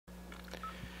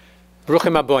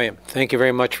Bruchim Aboyim, thank you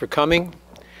very much for coming.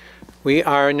 We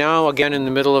are now again in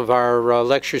the middle of our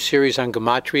lecture series on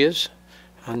Gematrias,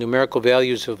 on numerical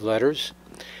values of letters.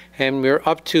 And we're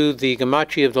up to the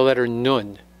Gematria of the letter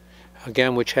Nun,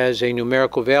 again, which has a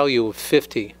numerical value of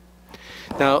 50.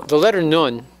 Now, the letter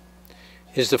Nun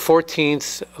is the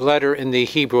 14th letter in the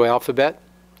Hebrew alphabet,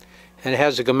 and it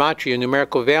has a Gematria,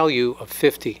 numerical value of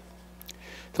 50.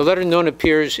 The letter Nun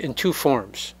appears in two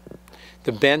forms.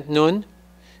 The bent Nun,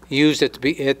 used at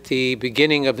the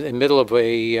beginning of the middle of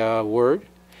a word,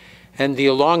 and the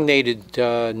elongated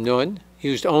Nun,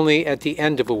 used only at the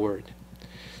end of a word.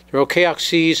 The Rokeach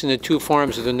sees in the two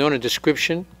forms of the Nun a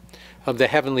description of the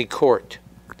heavenly court.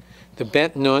 The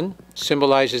bent Nun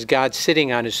symbolizes God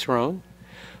sitting on his throne,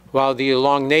 while the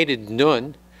elongated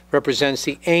Nun represents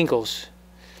the angels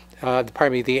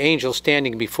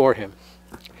standing before him.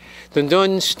 The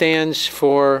Nun stands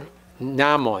for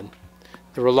Namon,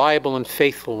 the reliable and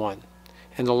faithful one,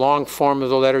 and the long form of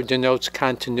the letter denotes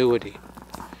continuity.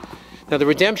 Now, the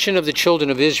redemption of the children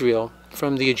of Israel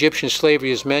from the Egyptian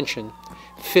slavery is mentioned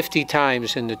 50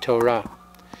 times in the Torah.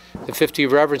 The 50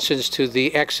 references to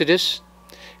the Exodus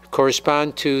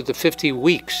correspond to the 50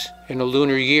 weeks in a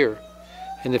lunar year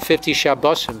and the 50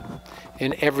 Shabbosim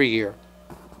in every year.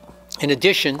 In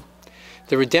addition,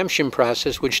 the redemption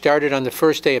process, which started on the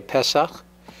first day of Pesach,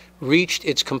 reached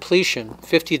its completion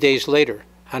 50 days later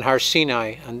on Har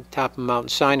Sinai, on top of Mount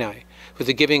Sinai, with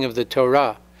the giving of the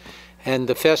Torah and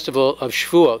the festival of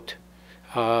Shavuot,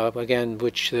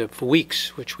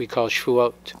 weeks, which we call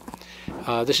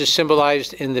Shavuot. This is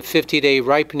symbolized in the 50-day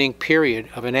ripening period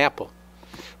of an apple,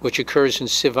 which occurs in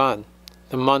Sivan,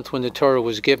 the month when the Torah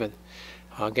was given.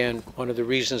 Again, one of the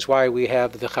reasons why we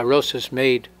have the charosas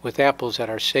made with apples at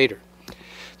our Seder.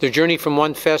 The journey from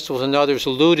one festival to another is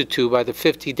alluded to by the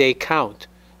 50-day count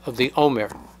of the Omer.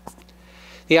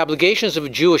 The obligations of a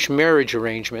Jewish marriage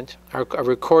arrangement are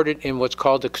recorded in what's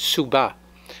called a ksubah,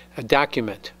 a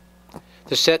document.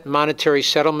 The set monetary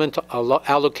settlement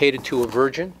allocated to a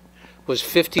virgin was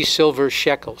 50 silver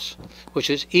shekels,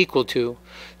 which is equal to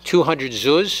 200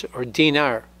 zuz or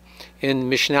dinar in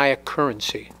Mishnaic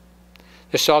currency.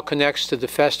 This all connects to the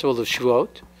festival of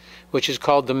Shavuot, which is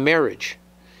called the marriage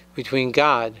between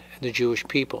God and the Jewish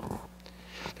people.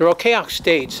 The Rokeach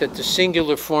states that the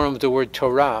singular form of the word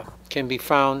Torah can be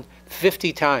found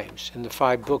 50 times in the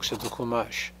 5 books of the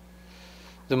Chumash.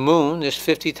 The moon is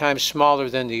 50 times smaller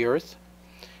than the earth,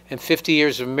 and 50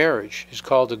 years of marriage is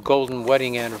called the golden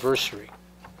wedding anniversary.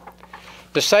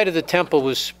 The site of the temple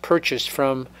was purchased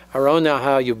from Arona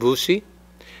HaYabusi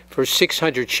for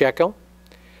 600 shekel,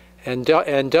 and David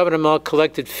HaMelech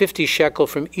collected 50 shekel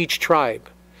from each tribe,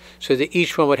 so that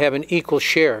each one would have an equal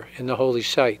share in the holy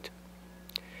site.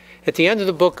 At the end of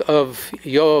the book of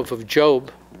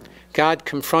Job, God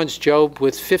confronts Job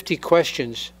with 50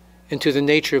 questions into the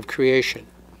nature of creation.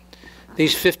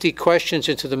 These 50 questions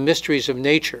into the mysteries of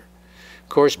nature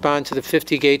correspond to the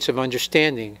 50 gates of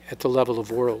understanding at the level of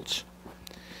worlds.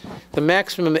 The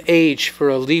maximum age for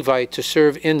a Levite to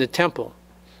serve in the temple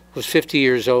was 50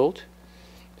 years old.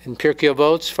 In Pirkei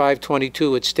Avot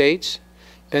 5:22 it states,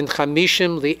 Ben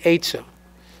chamishim li'etza.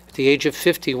 At the age of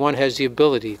 50, one has the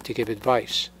ability to give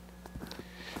advice.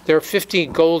 There were 50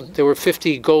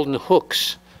 golden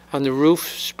hooks on the roof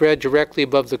spread directly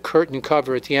above the curtain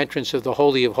cover at the entrance of the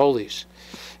Holy of Holies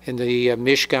in the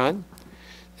Mishkan.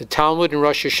 The Talmud in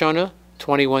Rosh Hashanah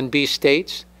 21b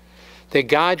states that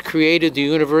God created the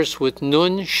universe with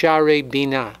Nun Sharei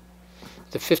Binah,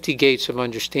 the 50 gates of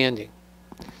understanding.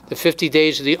 The 50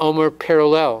 days of the Omer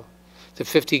parallel the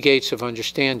 50 gates of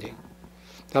understanding.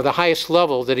 Now, the highest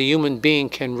level that a human being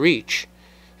can reach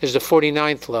is the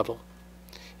 49th level.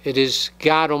 It is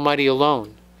God Almighty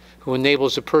alone who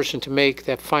enables a person to make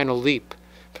that final leap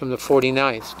from the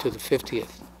 49th to the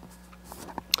 50th.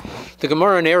 The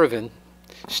Gemara in Eruvin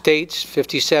states,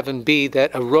 57b,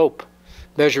 that a rope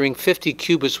measuring 50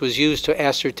 cubits was used to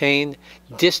ascertain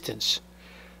distance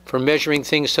for measuring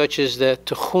things such as the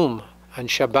Tehum on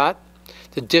Shabbat,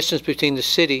 the distance between the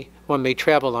city one may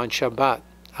travel on Shabbat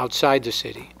outside the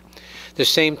city. The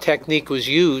same technique was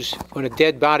used when a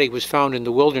dead body was found in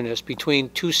the wilderness between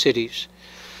two cities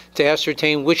to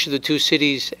ascertain which of the two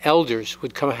cities' elders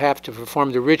would have to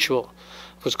perform the ritual.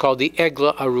 It was called the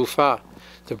Egla Arufah,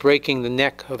 the breaking the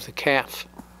neck of the calf.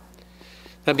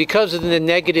 Now, because of the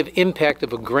negative impact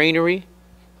of a granary,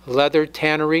 leather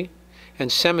tannery, and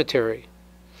cemetery,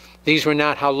 these were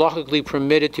not halachically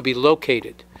permitted to be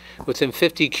located within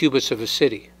 50 cubits of a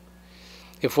city.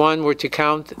 If one were to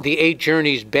count the 8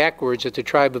 journeys backwards that the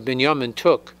tribe of Binyamin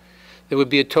took, there would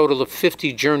be a total of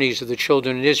 50 journeys of the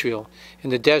children of Israel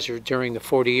in the desert during the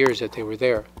 40 years that they were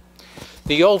there.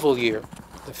 The oval year,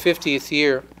 the 50th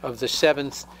year of the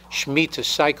 7th Shemitah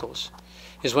cycles,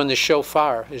 is when the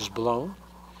shofar is blown.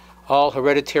 All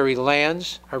hereditary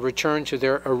lands are returned to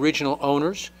their original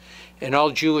owners, and all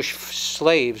Jewish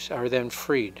slaves are then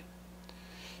freed.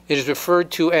 It is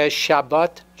referred to as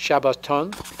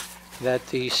Shabbaton, that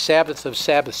the Sabbath of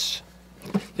Sabbaths.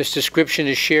 This description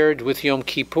is shared with Yom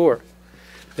Kippur,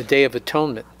 the Day of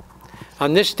Atonement.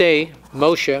 On this day,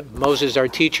 Moses, our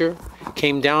teacher,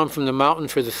 came down from the mountain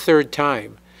for the third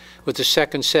time with the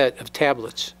second set of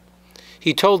tablets.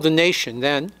 He told the nation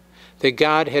then that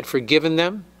God had forgiven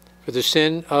them for the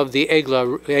sin of the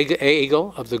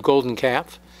egel, of the golden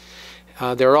calf.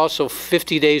 There are also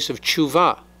 50 days of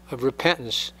tshuva, of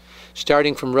repentance,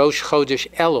 starting from Rosh Chodesh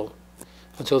Elul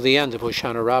until the end of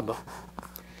Hoshana Rabbah.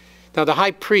 Now the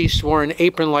high priest wore an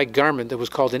apron-like garment that was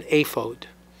called an ephod.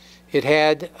 It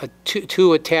had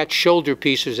two attached shoulder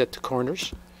pieces at the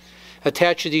corners.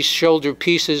 Attached to these shoulder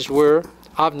pieces were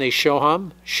avnei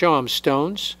shoham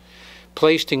stones,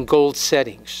 placed in gold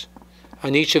settings.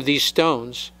 On each of these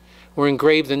stones were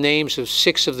engraved the names of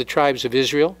 6 of the tribes of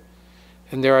Israel,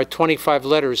 and there are 25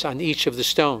 letters on each of the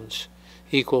stones,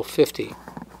 equal 50.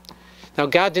 Now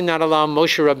God did not allow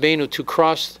Moshe Rabbeinu to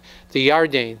cross the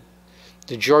Yarden,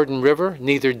 the Jordan River,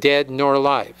 neither dead nor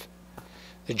alive.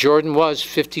 The Jordan was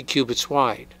 50 cubits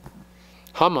wide.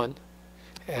 Haman,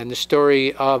 and the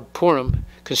story of Purim,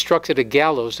 constructed a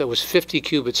gallows that was 50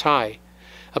 cubits high,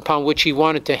 upon which he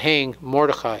wanted to hang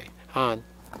Mordechai on.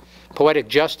 Poetic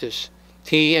justice,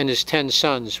 he and his 10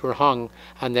 sons were hung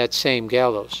on that same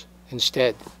gallows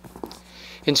instead.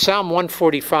 In Psalm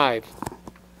 145,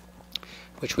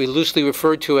 which we loosely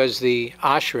refer to as the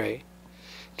Ashrei,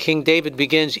 King David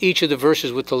begins each of the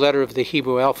verses with the letter of the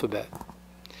Hebrew alphabet.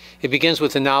 It begins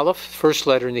with an aleph, first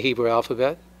letter in the Hebrew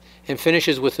alphabet, and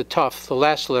finishes with a tuf, the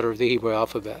last letter of the Hebrew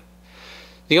alphabet.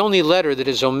 The only letter that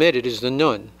is omitted is the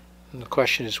nun, and the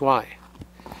question is why.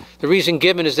 The reason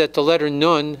given is that the letter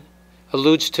nun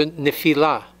alludes to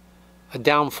nefilah, a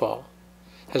downfall,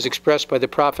 as expressed by the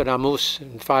prophet Amos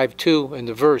in 5:2 in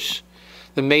the verse,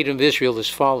 "The maiden of Israel is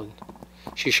fallen,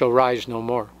 she shall rise no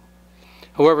more."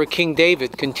 However, King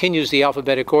David continues the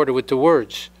alphabetic order with the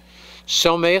words,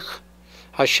 "Somech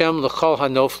Hashem l'chol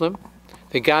hanoflim,"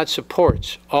 that God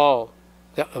supports all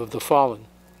of the fallen.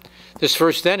 This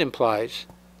verse then implies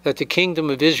that the kingdom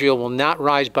of Israel will not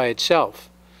rise by itself,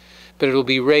 but it will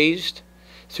be raised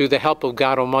through the help of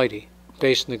God Almighty,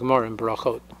 based on the Gemara in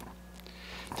Barachot.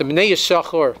 The Bnei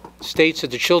Yisachar states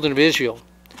that the children of Israel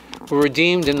were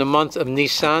redeemed in the month of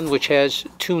Nisan, which has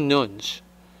 2 nuns,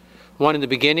 one in the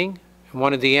beginning and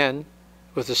one at the end,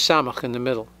 with a samach in the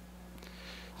middle.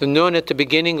 The nun at the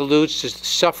beginning alludes to the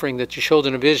suffering that the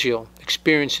children of Israel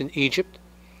experienced in Egypt,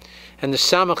 and the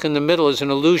samach in the middle is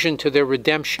an allusion to their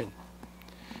redemption.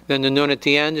 Then the nun at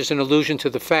the end is an allusion to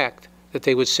the fact that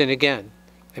they would sin again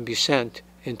and be sent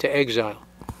into exile.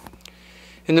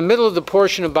 In the middle of the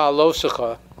portion of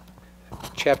Ba'alosecha,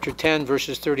 chapter 10,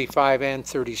 verses 35 and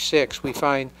 36, we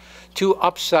find 2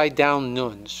 upside-down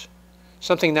nuns,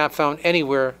 something not found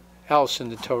anywhere else in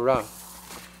the Torah.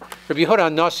 Rabbi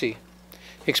Yehuda Nasi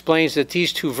explains that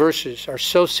these 2 verses are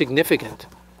so significant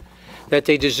that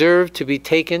they deserve to be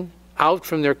taken out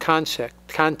from their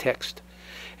context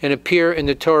and appear in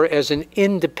the Torah as an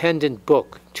independent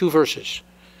book, 2 verses,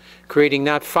 creating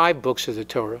not 5 books of the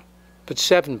Torah, but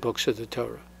 7 books of the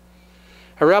Torah.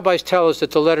 Our rabbis tell us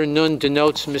that the letter Nun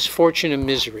denotes misfortune and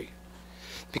misery,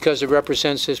 because it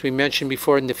represents, as we mentioned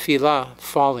before, nefilah,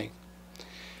 falling.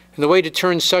 And the way to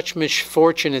turn such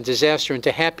misfortune and disaster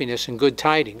into happiness and good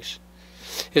tidings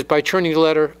is by turning the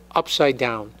letter upside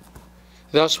down.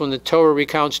 Thus, when the Torah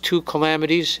recounts 2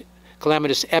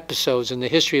 calamitous episodes in the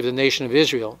history of the nation of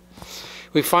Israel,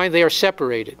 we find they are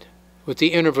separated with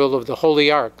the interval of the Holy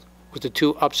Ark with the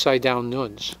 2 upside-down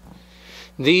nuns.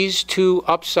 These 2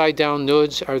 upside-down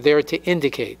nuns are there to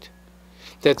indicate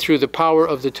that through the power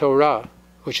of the Torah,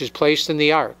 which is placed in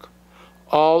the Ark,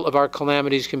 all of our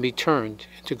calamities can be turned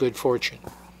into good fortune.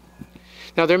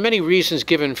 Now, there are many reasons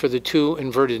given for the 2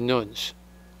 inverted nuns.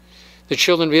 The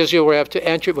children of Israel will have to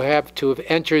have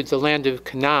entered the land of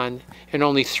Canaan in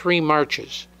only 3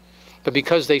 marches. But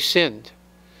because they sinned,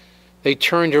 they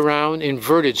turned around,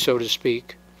 inverted, so to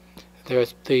speak,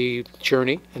 the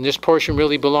journey. And this portion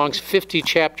really belongs 50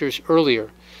 chapters earlier,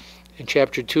 in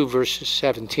chapter 2, verses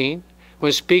 17, when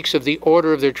it speaks of the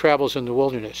order of their travels in the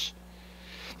wilderness.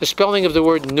 The spelling of the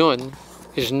word Nun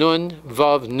is Nun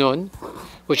Vav Nun,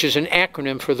 which is an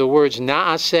acronym for the words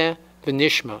Na'aseh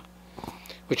v'Nishma,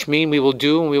 which mean we will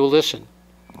do and we will listen.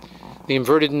 The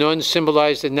inverted nuns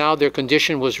symbolized that now their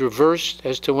condition was reversed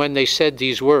as to when they said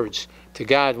these words to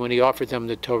God when he offered them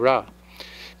the Torah.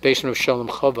 based on Shalom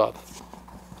Chovav.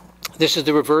 This is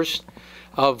the reverse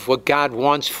of what God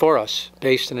wants for us,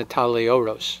 based on the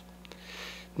Oros.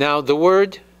 Now, the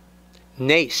word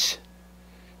nes,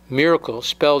 miracle,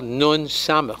 spelled nun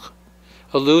samach,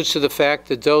 alludes to the fact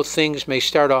that though things may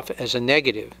start off as a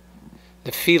negative,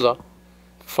 nefila,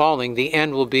 falling, the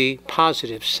end will be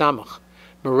positive, samach,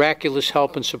 miraculous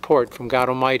help and support from God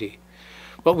Almighty.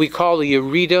 What we call a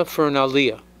yerida for an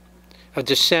aliyah, a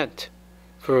descent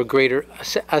for a greater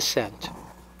ascent.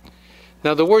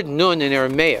 Now, the word nun in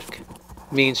Aramaic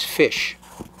means fish.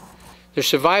 The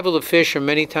survival of fish are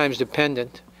many times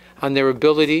dependent on their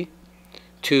ability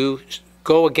to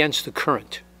go against the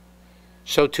current.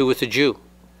 So too with the Jew.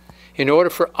 In order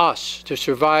for us to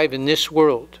survive in this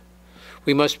world,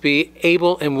 we must be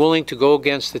able and willing to go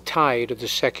against the tide of the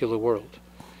secular world.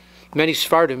 Many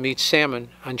Sephardim eat salmon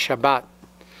on Shabbat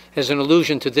as an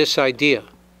allusion to this idea,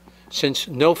 since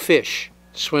no fish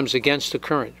swims against the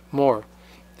current more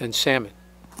than salmon.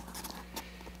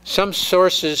 Some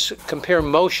sources compare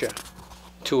Moshe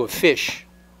to a fish,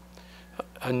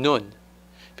 a nun,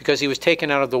 because he was taken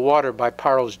out of the water by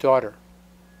Paro's daughter.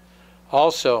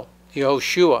 Also,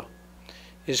 Yehoshua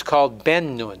is called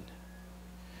Ben Nun,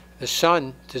 the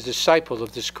son, the disciple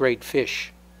of this great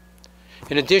fish.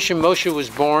 In addition, Moshe was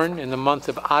born in the month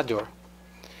of Adar,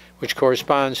 which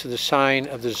corresponds to the sign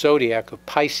of the zodiac of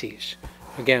Pisces,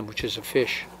 again, which is a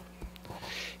fish.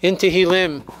 In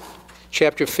Tehillim,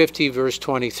 chapter 50, verse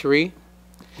 23,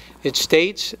 it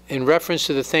states, in reference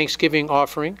to the thanksgiving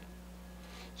offering,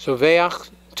 Zoveach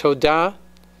Todah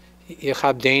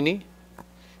Yechabdeni,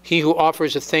 he who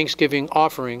offers a thanksgiving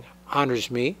offering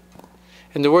honors me.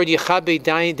 And the word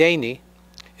Yechabdeni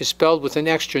is spelled with an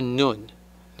extra nun.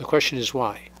 The question is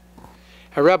why?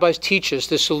 Our rabbis teach us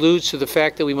this alludes to the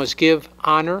fact that we must give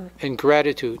honor and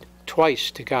gratitude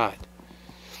twice to God.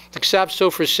 The Ksab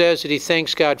Sofer says that he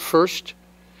thanks God first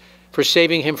for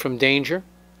saving him from danger,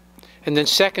 and then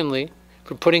secondly,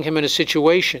 for putting him in a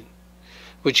situation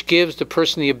which gives the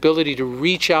person the ability to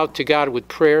reach out to God with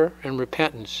prayer and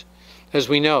repentance. As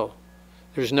we know,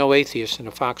 there's no atheist in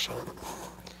a foxhole.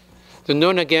 The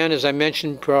Nun, again, as I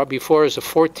mentioned before, is the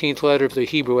 14th letter of the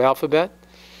Hebrew alphabet,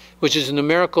 which is a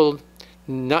numerical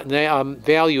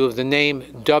value of the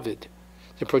name David,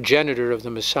 the progenitor of the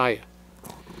Messiah.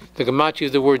 The Gematria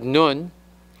of the word Nun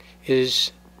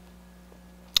is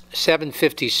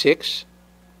 756.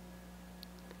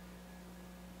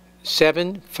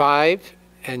 7, 5,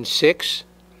 and 6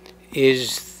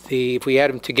 is the, if we add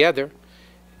them together,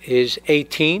 is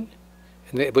 18,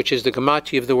 which is the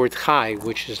Gematria of the word Chai,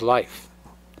 which is life.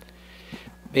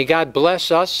 May God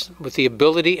bless us with the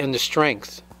ability and the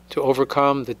strength to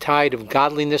overcome the tide of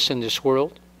godliness in this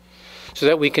world, so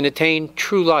that we can attain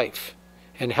true life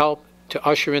and help to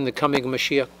usher in the coming of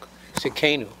Mashiach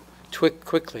Tzidkenu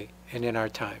quickly and in our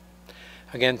time.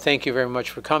 Again, thank you very much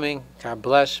for coming. God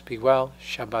bless. Be well.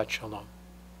 Shabbat Shalom.